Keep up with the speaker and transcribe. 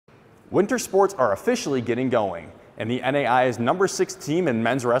Winter sports are officially getting going, and the NAIA's number 6 team in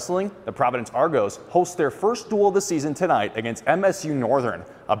men's wrestling, the Providence Argos, host their first duel of the season tonight against MSU Northern,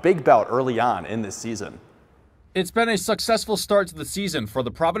 a big bout early on in this season. It's been a successful start to the season for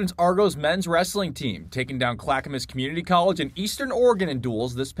the Providence Argos men's wrestling team, taking down Clackamas Community College and Eastern Oregon in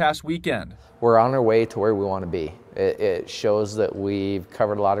duels this past weekend. We're on our way to where we want to be. It shows that we've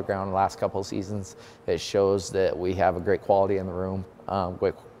covered a lot of ground the last couple of seasons. It shows that we have a great quality in the room,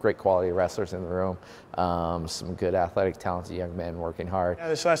 great quality wrestlers in the room, some good athletic, talented young men working hard. Yeah,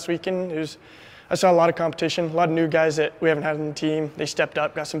 this last weekend, I saw a lot of competition, a lot of new guys that we haven't had on the team. They stepped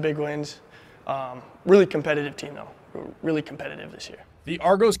up, got some big wins. Really competitive team, though. Really competitive this year. The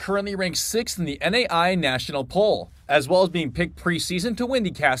Argos currently rank 6th in the NAIA national poll, as well as being picked preseason to win the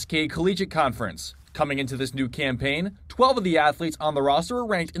Cascade Collegiate Conference. Coming into this new campaign, 12 of the athletes on the roster are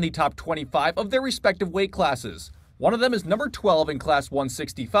ranked in the top 25 of their respective weight classes. One of them is number 12 in Class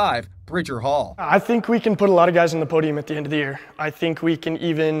 165, Bridger Hall. I think we can put a lot of guys on the podium at the end of the year. I think we can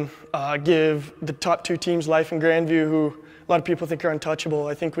even give the top 2 teams, Life and Grandview, who a lot of people think are untouchable.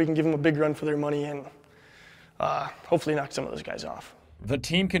 I think we can give them a big run for their money and hopefully knock some of those guys off. The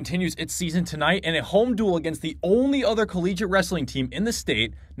team continues its season tonight in a home duel against the only other collegiate wrestling team in the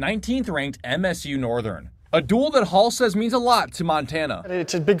state, 19th ranked MSU Northern. A duel that Hall says means a lot to Montana.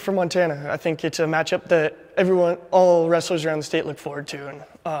 It's big for Montana. I think it's a matchup that all wrestlers around the state look forward to, and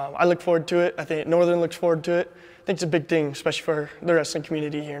I look forward to it. I think Northern looks forward to it. I think it's a big thing, especially for the wrestling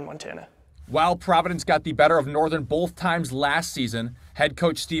community here in Montana. While Providence got the better of Northern both times last season, head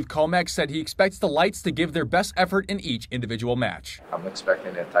coach Steve Komek said he expects the Lights to give their best effort in each individual match. I'm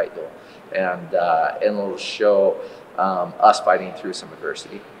expecting a tight duel, and it'll show us fighting through some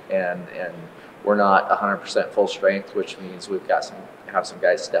adversity, and we're not 100% full strength, which means we've got have some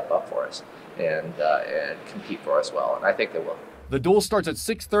guys step up for us and compete for us well, and I think they will. The duel starts at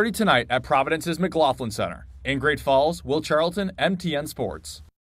 6:30 tonight at Providence's McLaughlin Center. In Great Falls, Will Charlton, MTN Sports.